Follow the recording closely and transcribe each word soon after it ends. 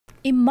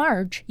In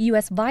March,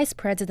 U.S. Vice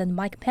President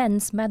Mike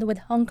Pence met with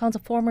Hong Kong's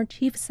former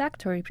Chief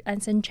Secretary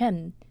Anson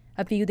Chen.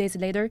 A few days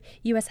later,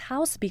 U.S.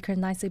 House Speaker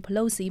Nancy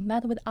Pelosi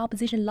met with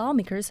opposition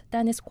lawmakers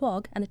Dennis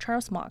Kwok and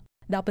Charles Mok.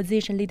 The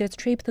opposition leader's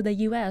trip to the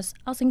U.S.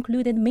 also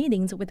included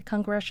meetings with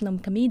congressional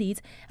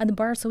committees and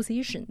bar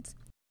associations.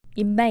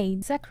 In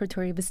May,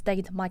 Secretary of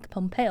State Mike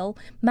Pompeo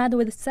met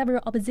with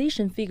several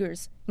opposition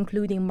figures,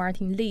 including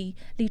Martin Lee,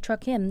 Lee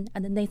Chuk-in,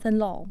 and Nathan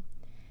Law.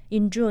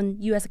 In June,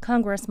 U.S.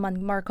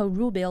 Congressman Marco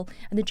Rubio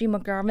and Jim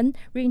McGovern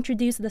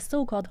reintroduced the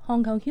so-called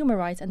Hong Kong Human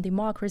Rights and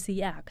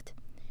Democracy Act.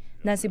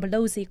 Nancy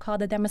Pelosi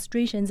called the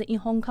demonstrations in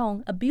Hong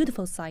Kong a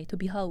beautiful sight to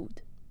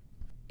behold.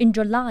 In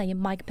July,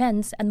 Mike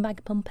Pence and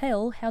Mike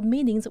Pompeo held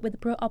meetings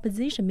with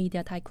pro-opposition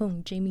media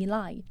tycoon Jamie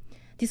Lai,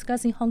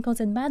 discussing Hong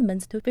Kong's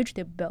amendments to the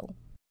Fugitive Bill.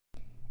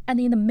 And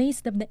in the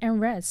midst of the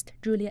unrest,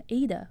 Julia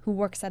Ada, who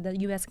works at the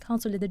U.S.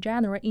 Consulate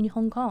General in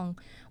Hong Kong,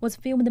 was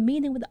filmed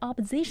meeting with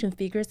opposition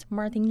figures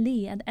Martin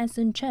Lee and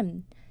Anson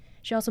Chen.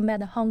 She also met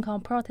the Hong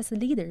Kong protest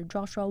leader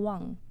Joshua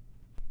Wong.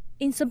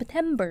 In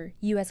September,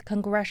 U.S.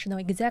 Congressional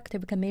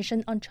Executive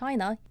Commission on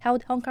China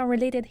held Hong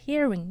Kong-related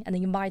hearing and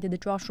invited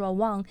Joshua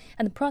Wong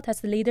and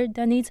protest leader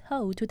Denise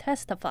Ho to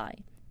testify.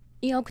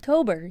 In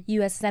October,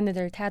 U.S.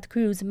 Senator Ted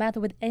Cruz met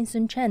with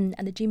Anson Chen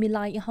and Jimmy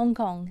Lai in Hong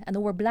Kong and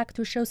wore black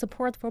to show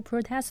support for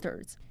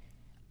protesters.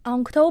 On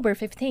October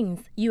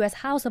 15th, U.S.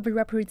 House of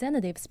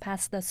Representatives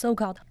passed the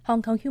so-called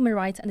Hong Kong Human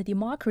Rights and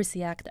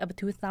Democracy Act of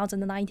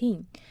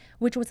 2019,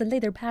 which was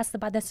later passed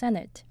by the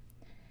Senate.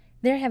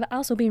 There have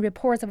also been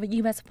reports of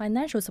U.S.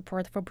 financial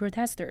support for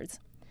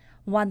protesters.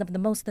 One of the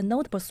most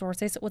notable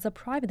sources was a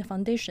private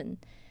foundation,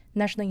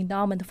 National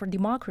Endowment for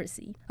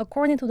Democracy.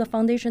 According to the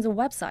foundation's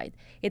website,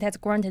 it has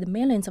granted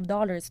millions of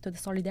dollars to the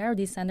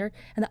Solidarity Center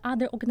and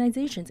other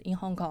organizations in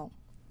Hong Kong.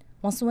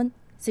 Wang Sun,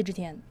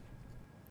 CGTN.